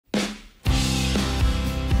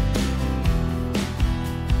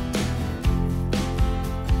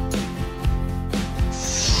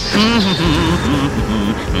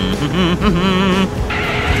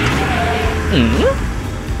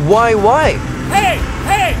Why? Hey!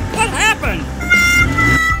 What happened?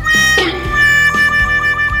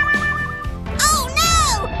 Oh no!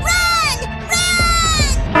 Run!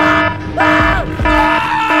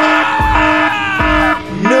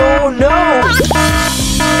 No!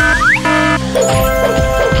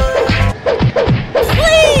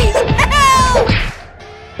 Please help! Please help!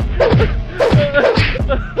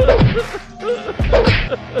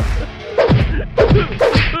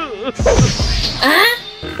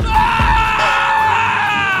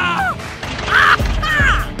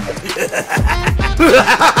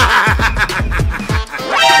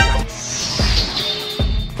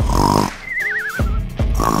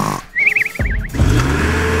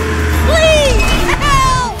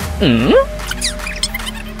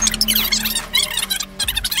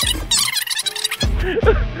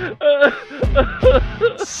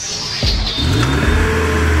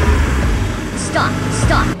 Stop!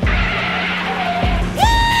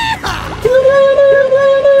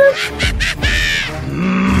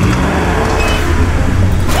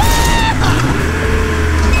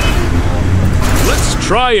 Let's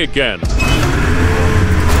try again.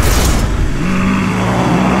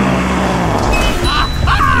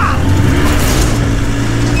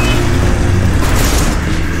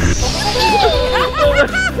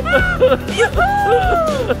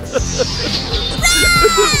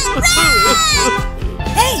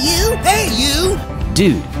 Hey you!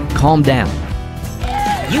 Dude, calm down.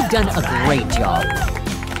 You've done a great job.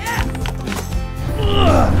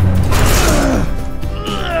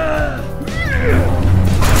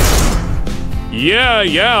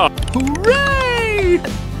 Yeah. Hooray!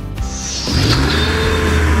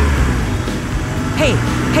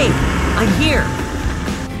 Hey, I'm here.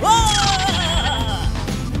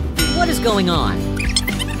 What is going on?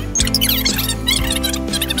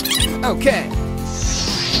 Okay.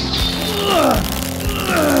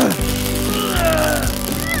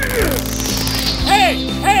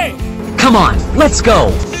 Hey! Come on, let's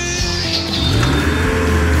go.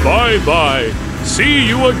 Bye. See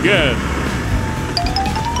you again.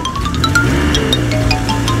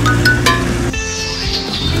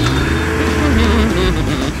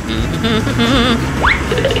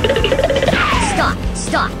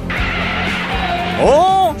 Stop!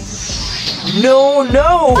 Oh! No!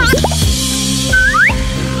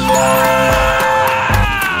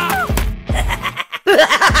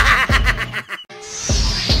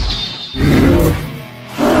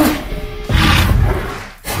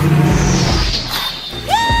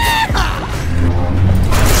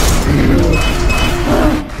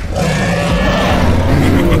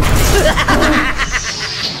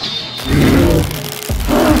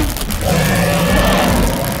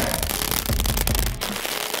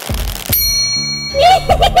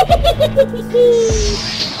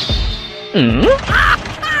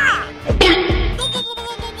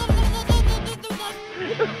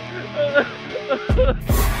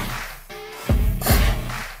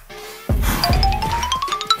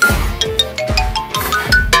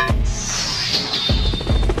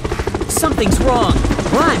 Something's wrong.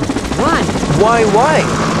 Run! Why?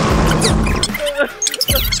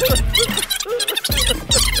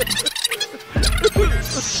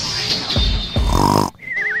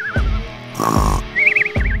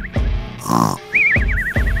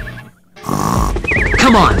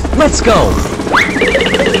 Come on, let's go.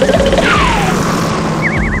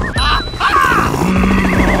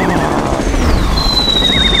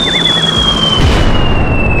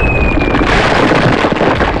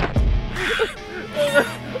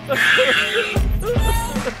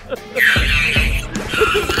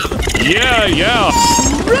 Yeah.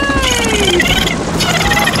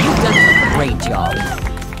 You've done a great job.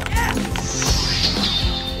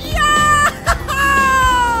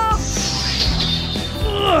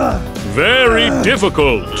 Very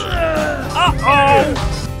difficult. Owie!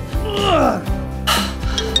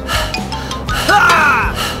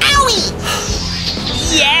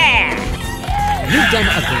 Yeah! You've done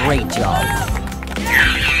a great job.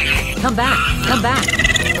 Come back.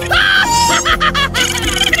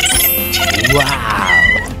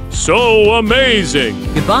 Wow. So amazing.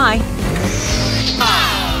 Goodbye.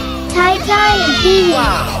 TITI and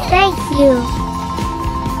HIHI. Thank you.